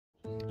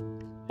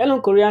Hello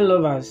Korean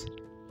lovers,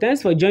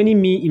 thanks for joining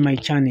me in my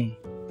channel.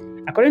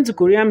 According to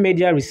Korean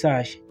media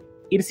research,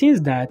 it seems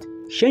that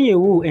Shen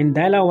Yue and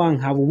Wang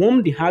have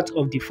warmed the hearts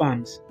of the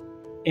fans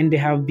and they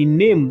have been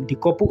named the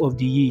couple of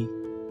the year.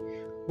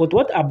 But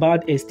what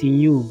about Esther?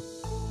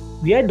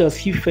 Where does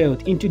she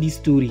fit into this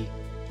story?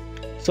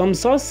 Some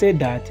sources said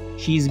that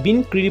she is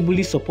being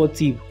incredibly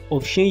supportive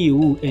of Shen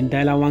Yue and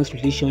Wang's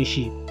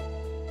relationship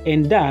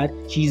and that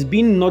she is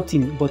being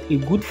nothing but a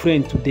good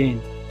friend to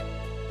them.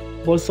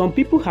 But some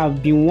people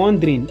have been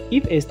wondering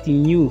if Esther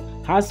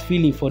has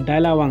feeling for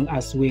Wang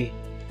as well.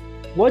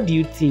 What do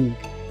you think?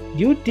 Do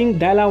you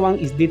think Wang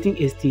is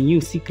dating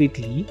Esther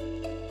secretly?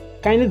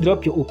 Kindly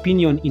drop your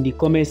opinion in the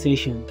comment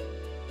section.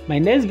 My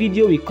next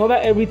video will cover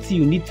everything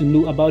you need to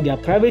know about their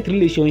private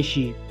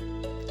relationship.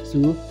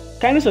 So,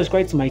 kindly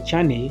subscribe to my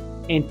channel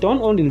and turn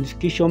on the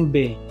notification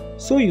bell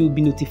so you will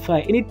be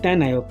notified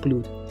anytime I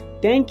upload.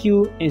 Thank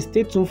you and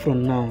stay tuned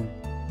from now.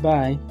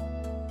 Bye.